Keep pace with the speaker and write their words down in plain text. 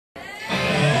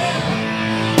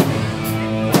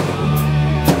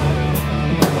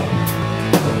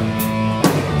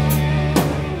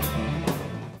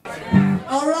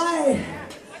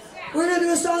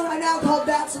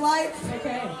life.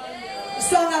 Okay. A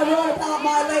song I wrote about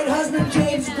my late husband,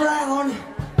 James Brown.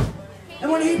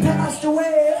 And when he passed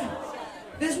away,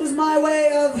 this was my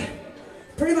way of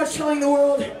pretty much telling the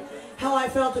world how I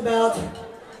felt about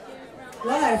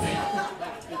life.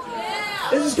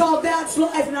 This is called That's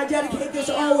Life, and I dedicate this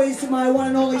always to my one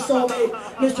and only soulmate,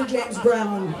 Mr. James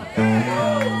Brown.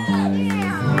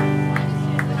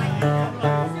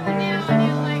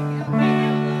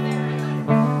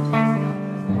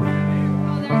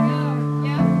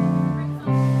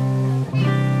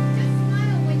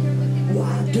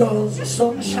 Why does the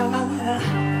sun shine?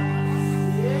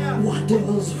 Why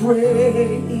does it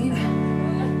rain?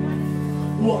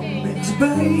 What makes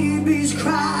babies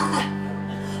cry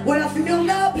when I feel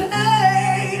no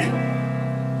pain?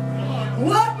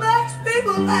 What makes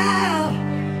people laugh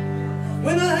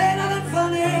when there ain't nothing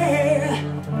funny?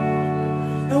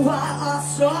 And why are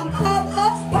some of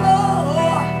us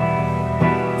poor?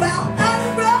 Well,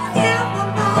 I'm right here for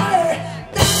money.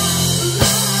 That's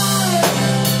life.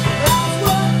 That's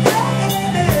what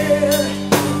it is.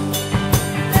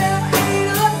 There ain't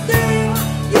a thing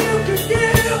you can do.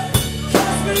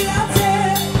 Trust me, I'll tell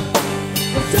you.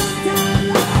 But sometimes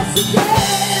life's a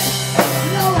game.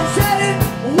 No one said it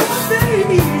would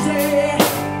be easy.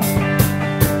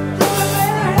 Throw it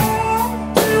in our hand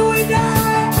till we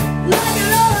die. Like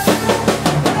it all.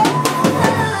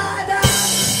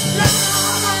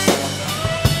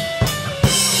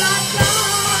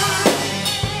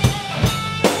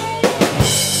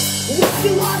 What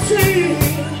do I see?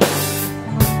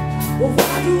 Well,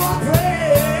 why do I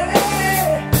pray?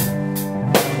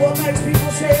 What makes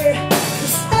people say the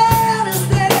saddest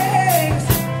things?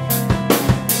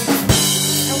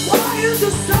 And why is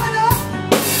the sun up?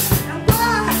 And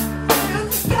why is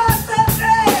the sky so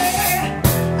gray?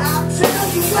 I'll tell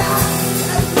you why.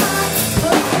 That's life,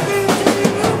 but I can't tell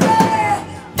you why.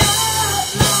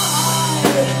 That's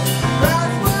life.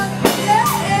 That's what it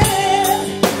is.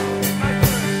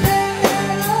 There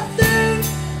ain't nothing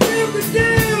you can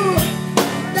do.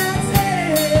 That's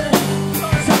it.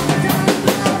 Sometimes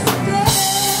life's a game.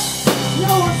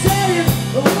 No one said it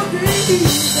would be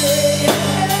easy.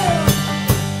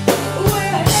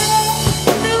 We're here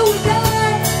till we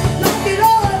die. Like it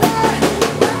all right.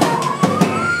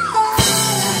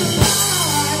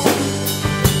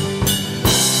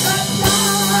 That's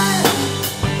life.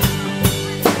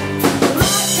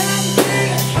 Life can be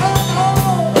a struggle.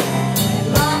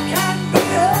 Life can be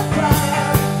a cry.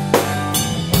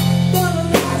 But a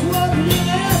life's worth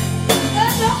living.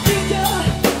 And the future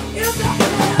is the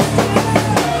best.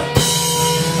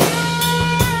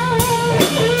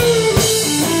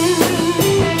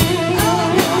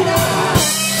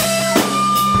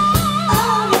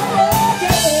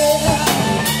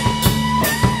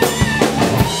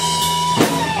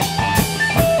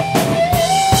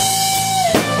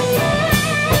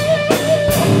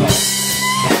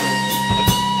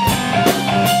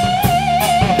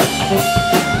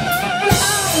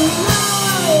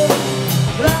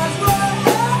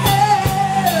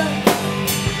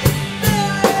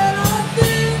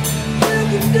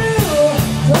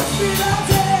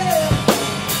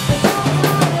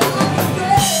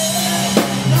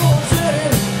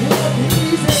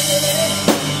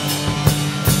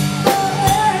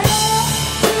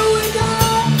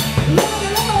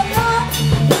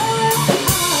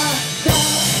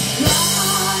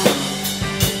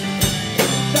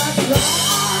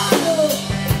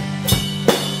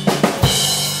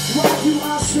 Why do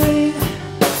I sing?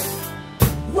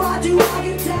 Why do I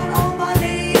get down on my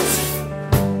knees?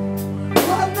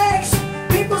 What makes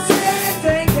people say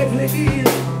anything they please?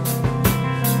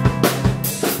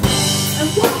 And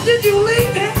why did you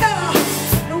leave here?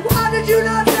 And why did you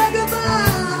not say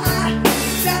goodbye?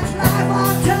 That's life,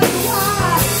 I'll tell you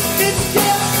why. It's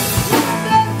just life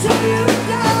until you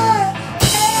die.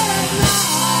 And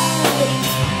life,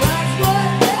 that's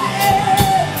what it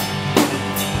is.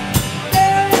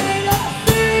 There ain't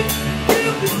nothing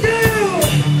you can do.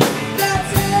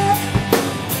 That's it.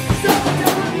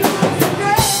 Sometimes life's a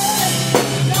game.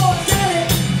 No one said it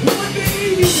would be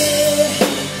easy.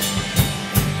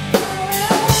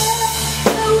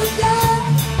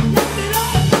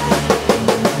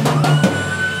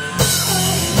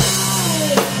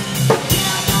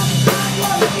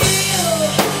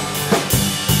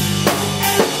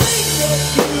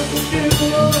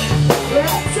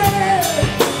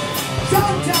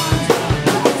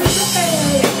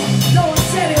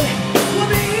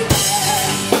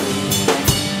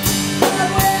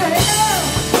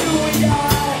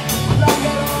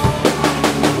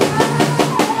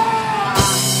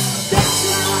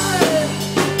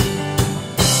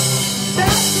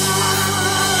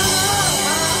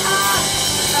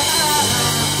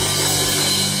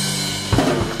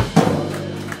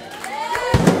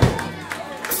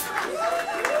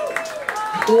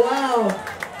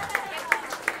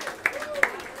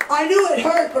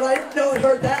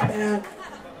 heard that, man.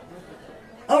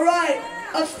 All right,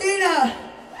 Athena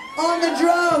on the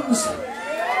drums.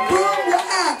 Boom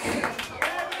whack.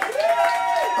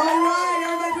 All right,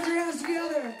 everybody put your hands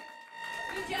together.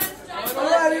 All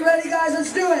right, you ready, guys?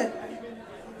 Let's do it.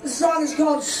 This song is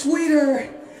called Sweeter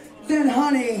Than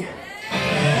Honey.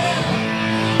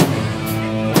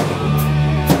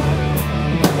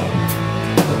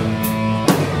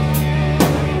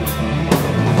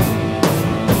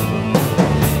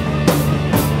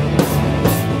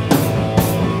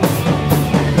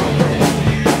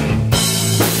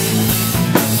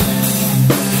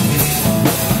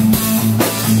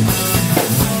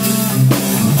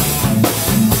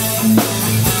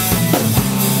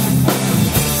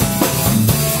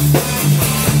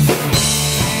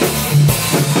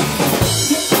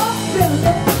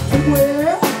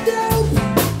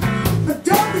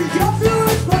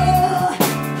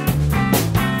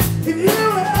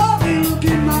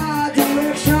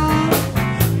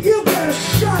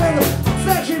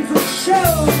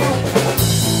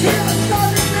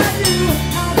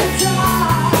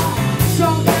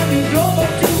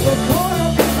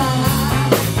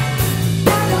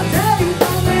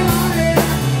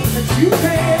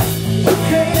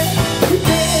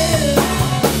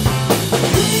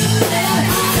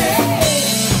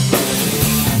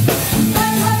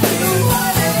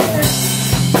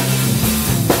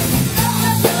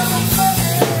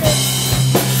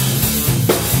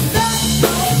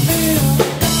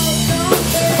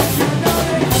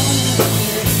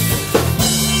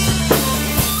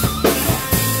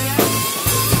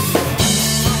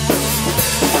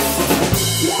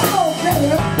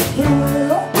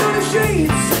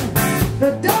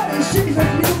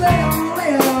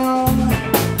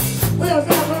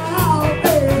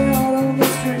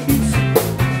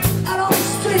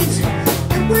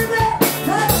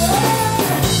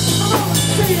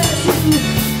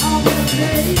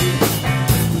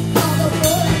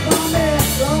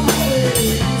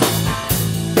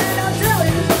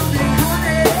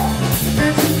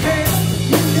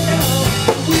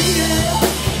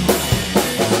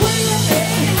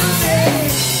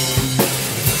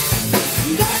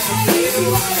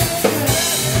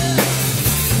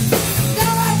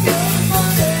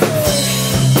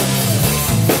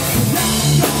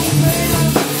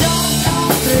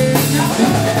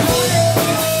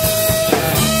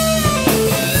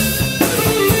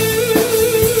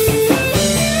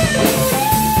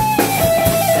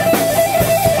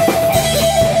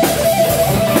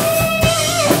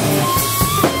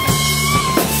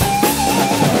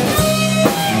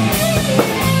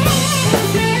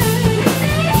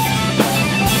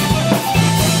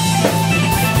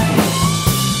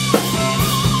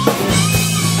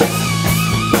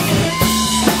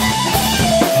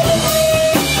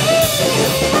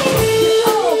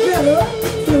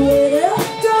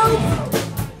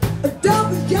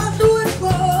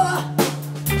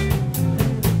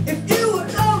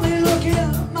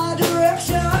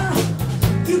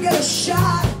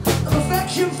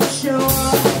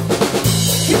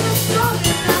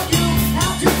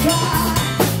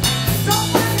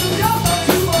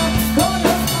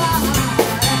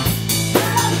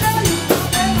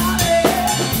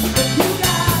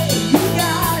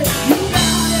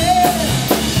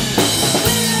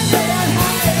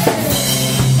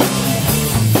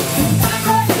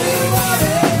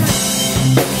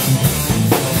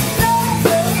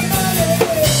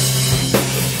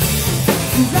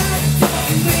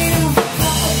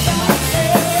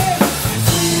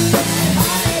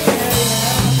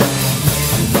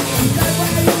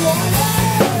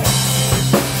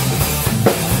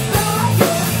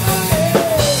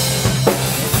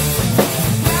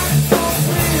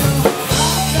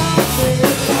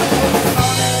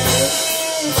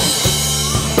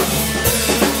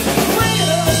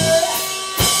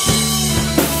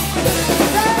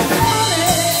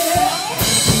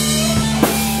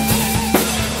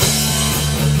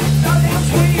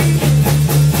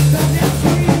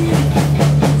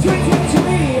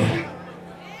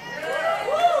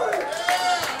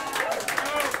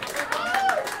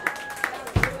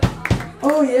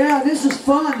 Oh yeah, this is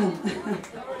fun.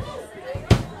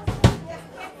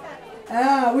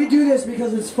 Yeah, we do this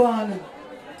because it's fun.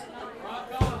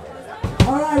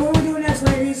 All right, what are we doing next,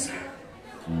 ladies?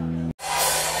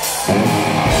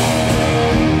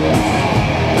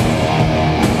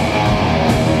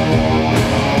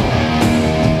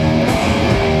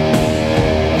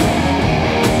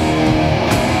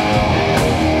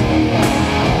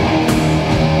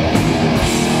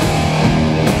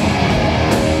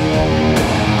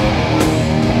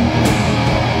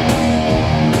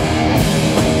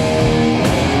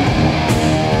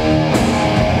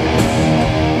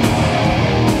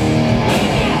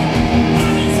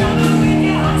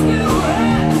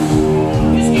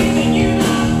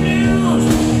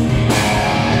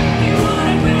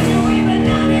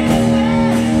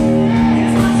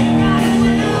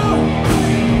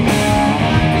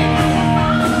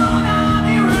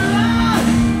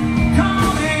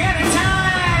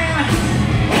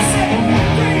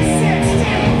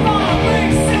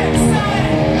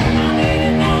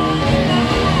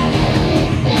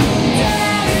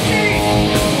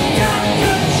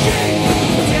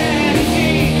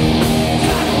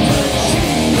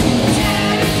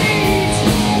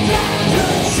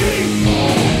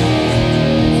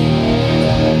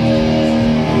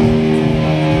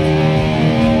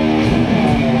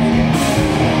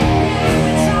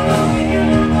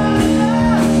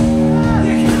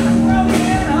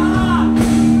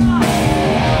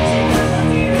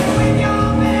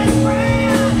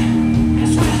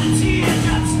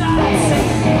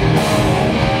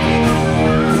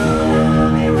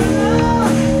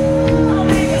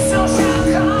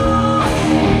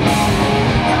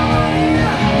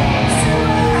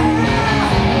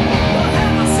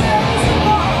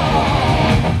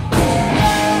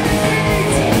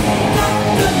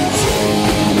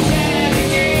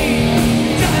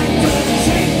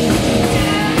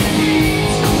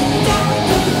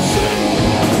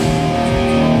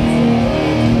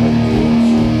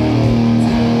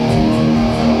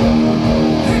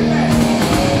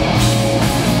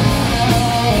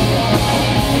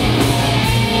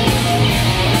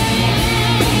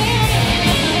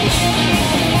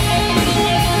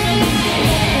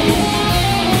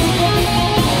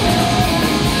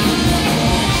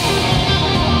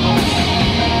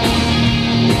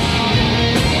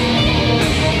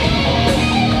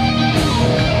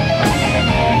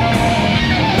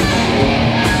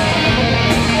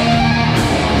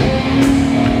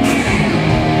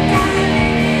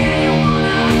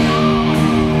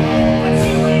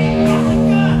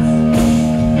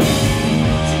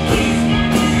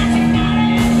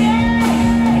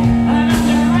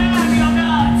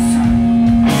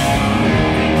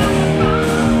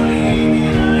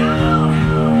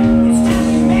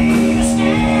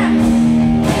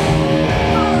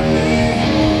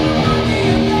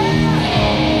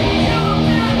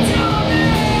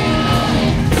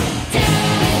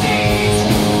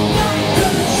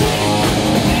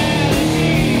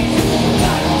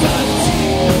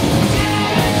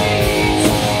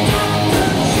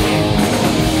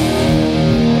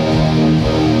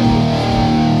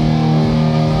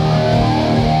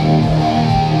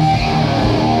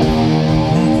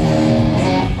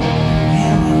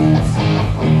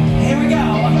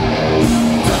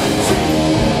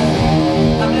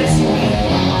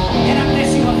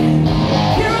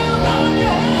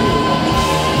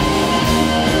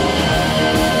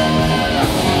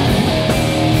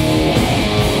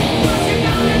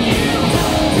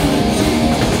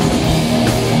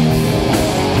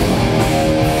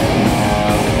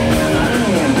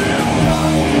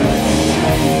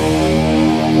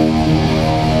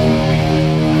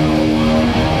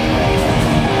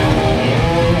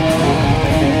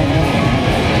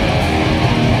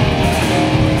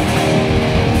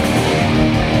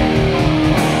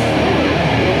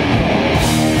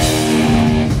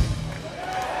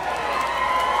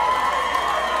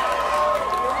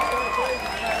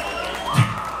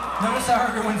 Notice how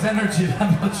everyone's energy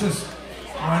level just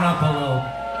went up a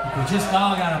little. We just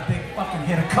all got a big fucking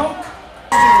hit of coke.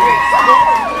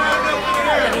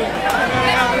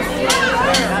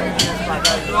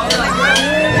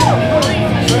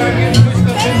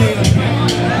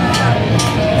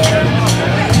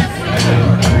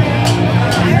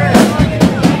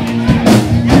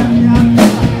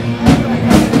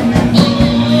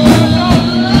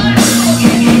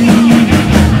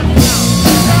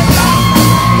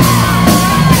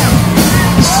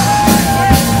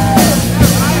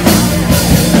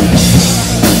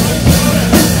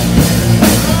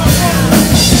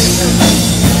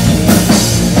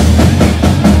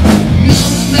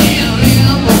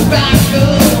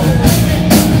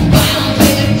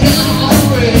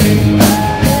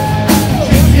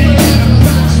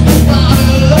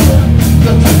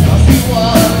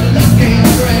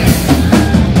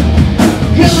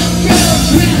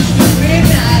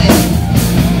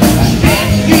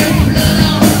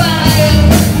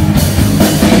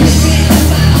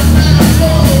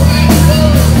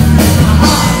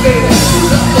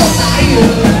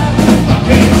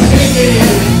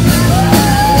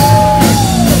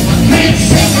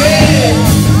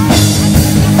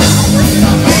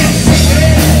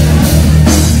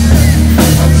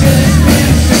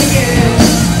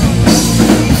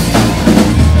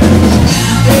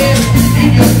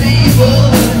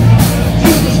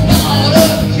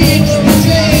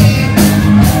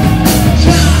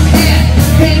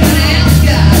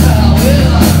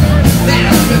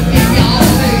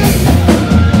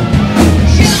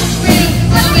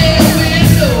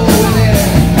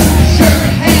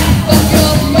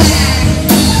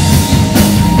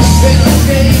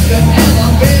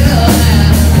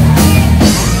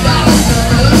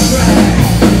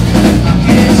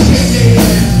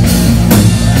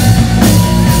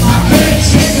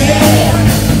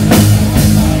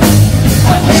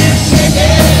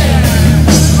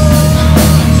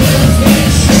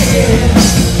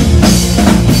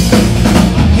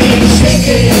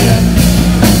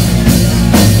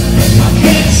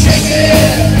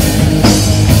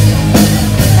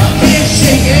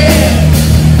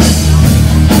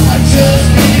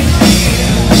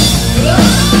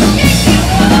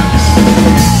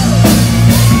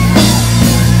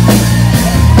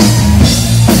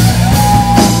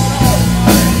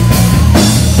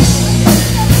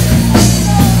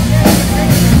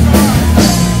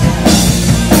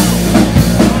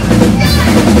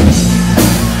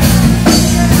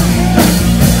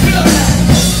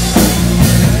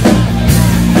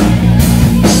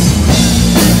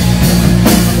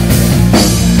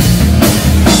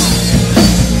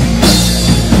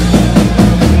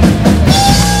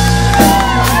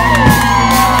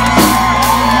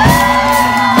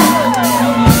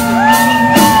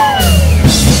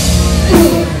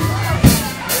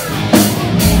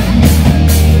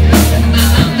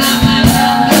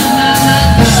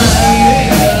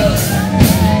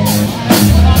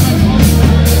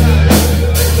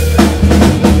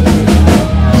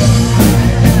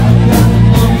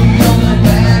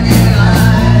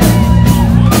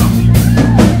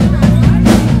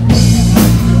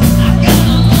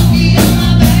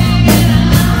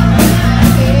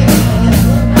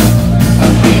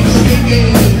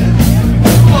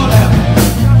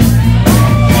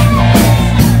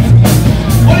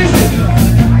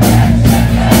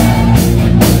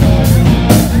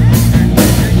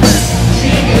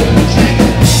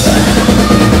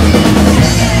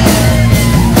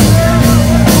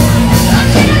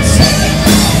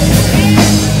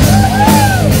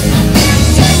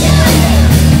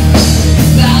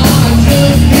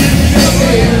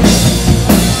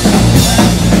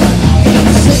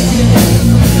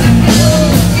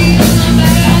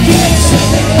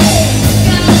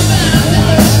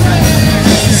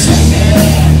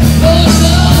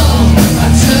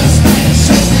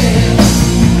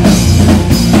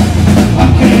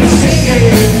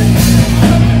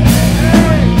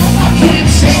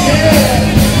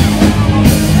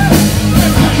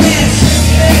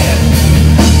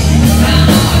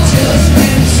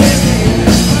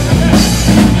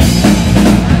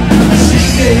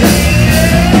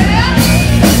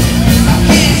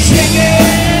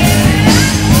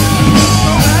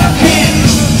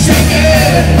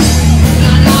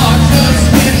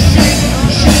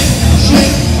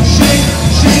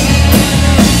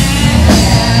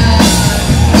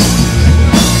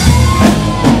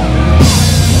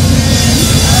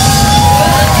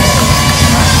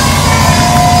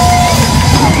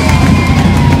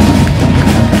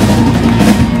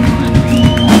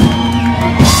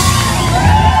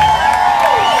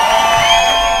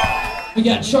 We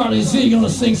got Charlie Z gonna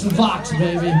sing some Vox,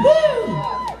 baby. Woo!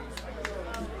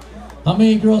 How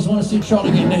many girls want to see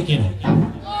Charlie get naked?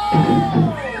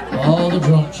 All the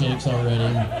drunk chicks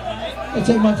already. Hey,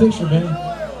 take my picture, man.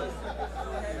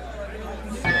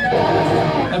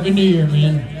 Happy New Year,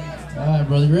 man. All right,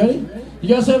 brother, you ready?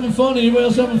 You guys having fun? Anybody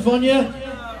else having fun yet?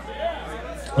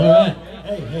 All right.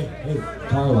 Hey,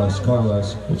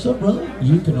 Carlos. What's up, brother?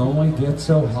 You can only get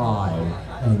so high,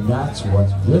 and that's what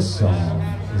this song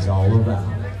is all about.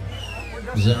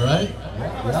 Is that right?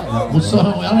 Yeah. What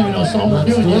song? I don't even know what song we're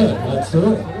doing yet. Let's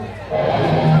do it.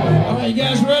 All right, you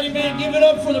guys ready, man? Give it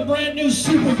up for the brand new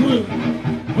super group.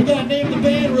 We gotta name the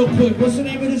band real quick. What's the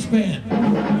name of this band?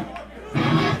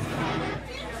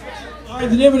 All right,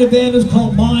 the name of the band is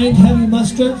called Mind Heavy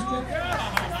Mustard.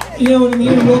 You know what I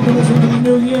mean? Welcome us into the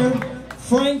new year.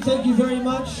 Frank, thank you very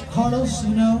much. Carlos,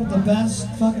 you know, the best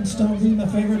fucking Stone Beat, my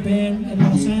favorite band in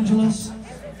Los Angeles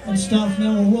and stuff. You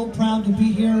know, we're real proud to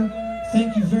be here.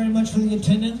 Thank you very much for the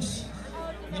attendance.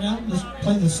 You know, just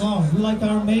play the song. We like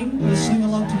Iron Maiden. Let's sing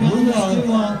along together. Let's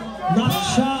do Rock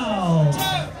Child.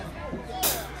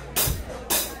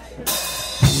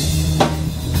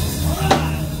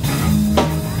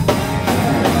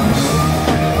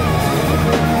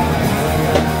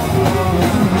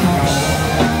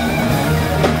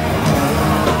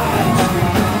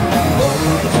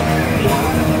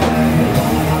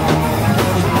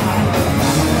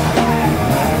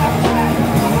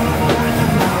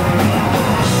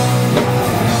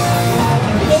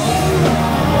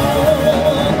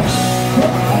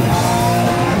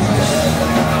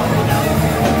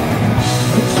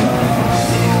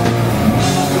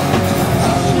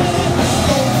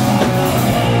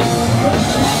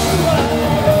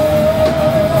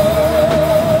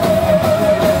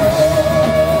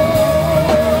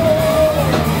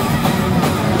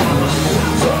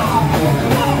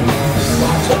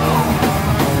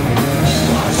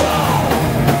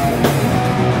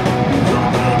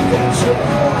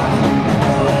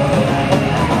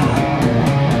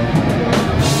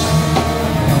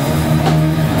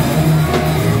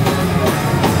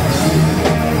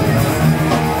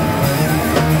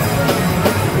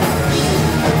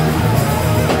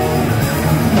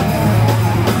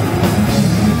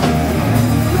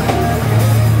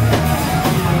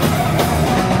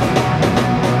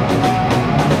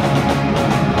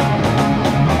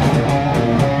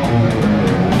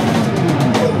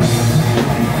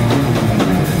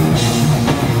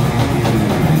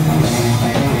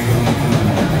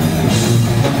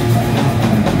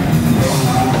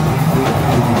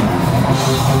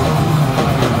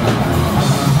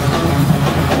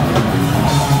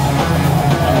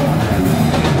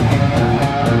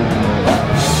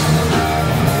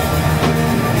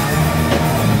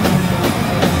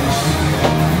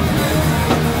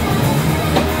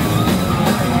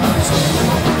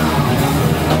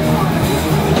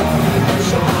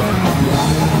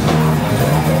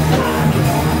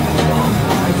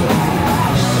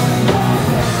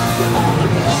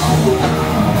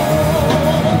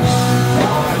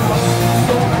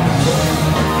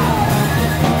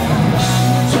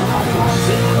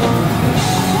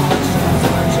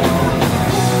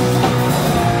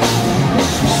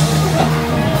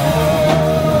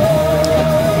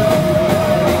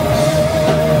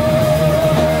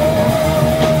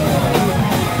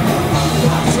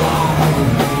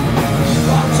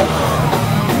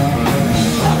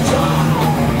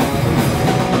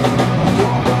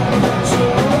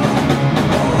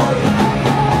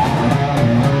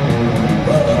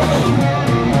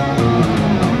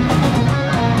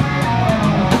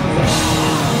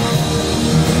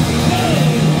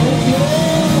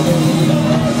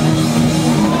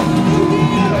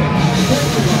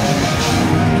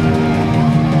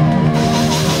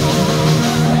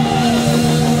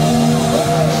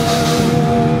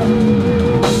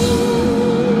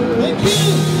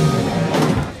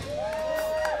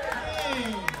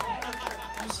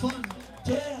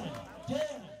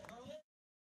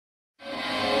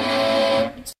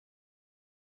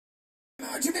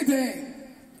 Jimmy Bang.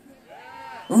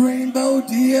 Rainbow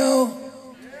Dio.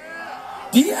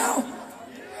 Dio.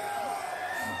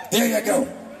 There you go.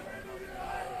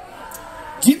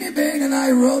 Jimmy Bang and I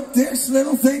wrote this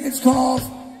little thing. It's called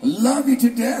Love You to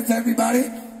Death, everybody.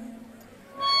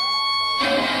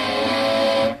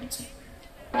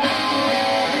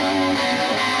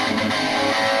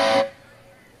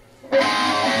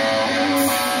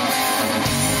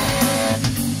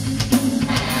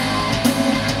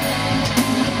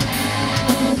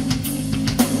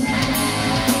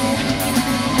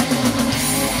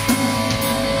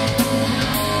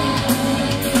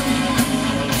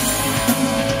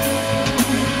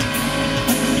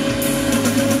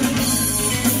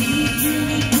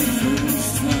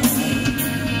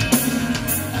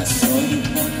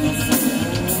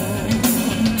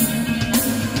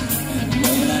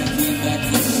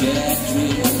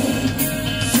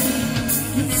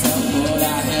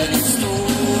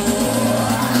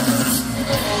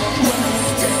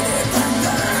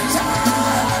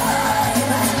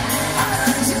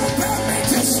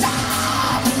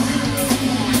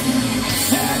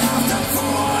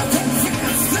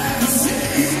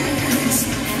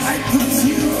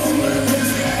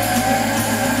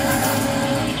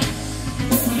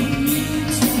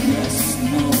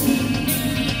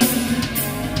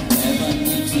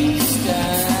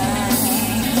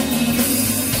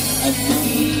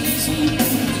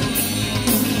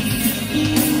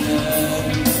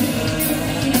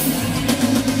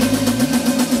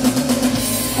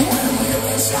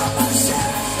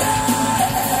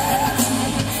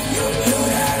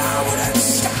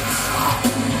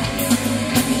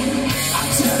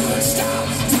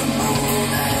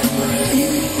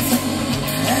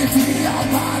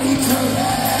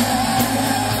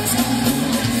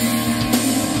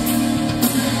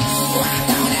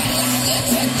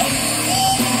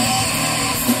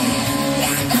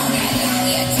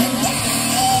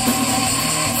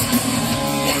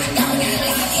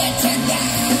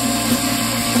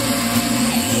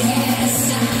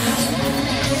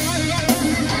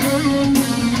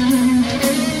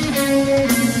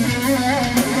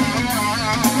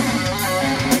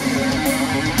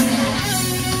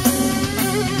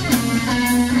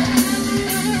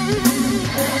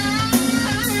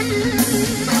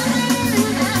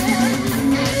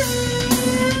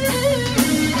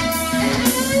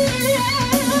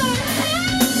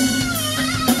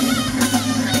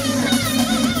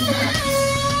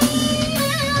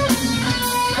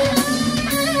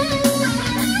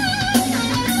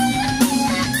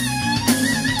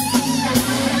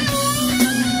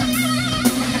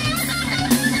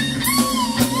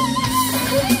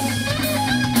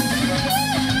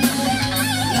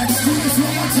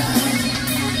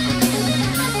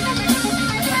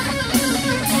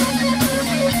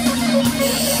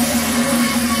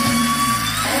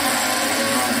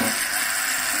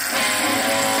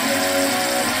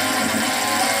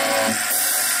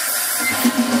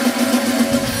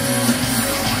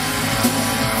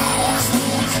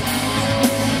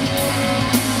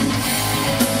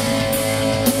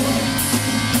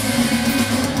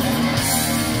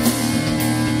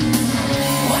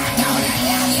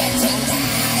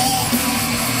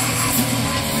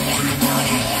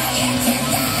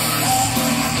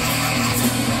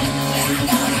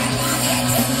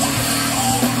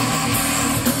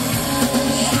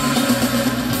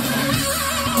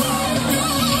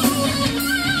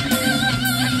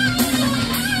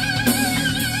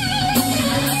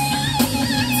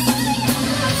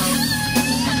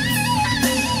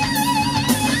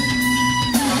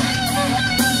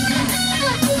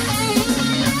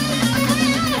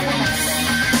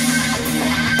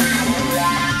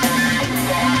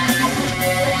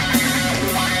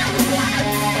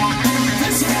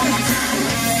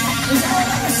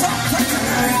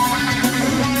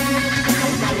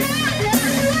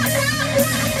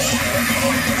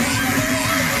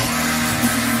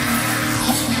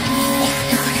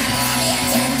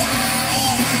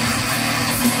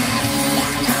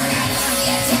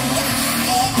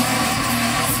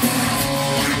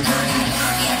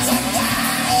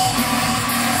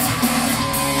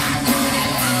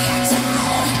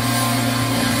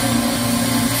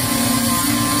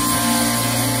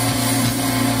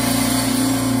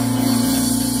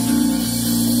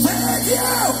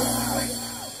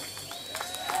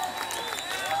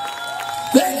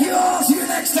 Thank you all. See you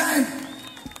next time.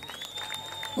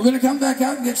 We're going to come back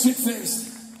out and get shit-faced.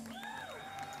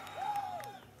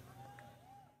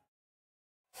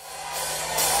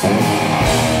 Thank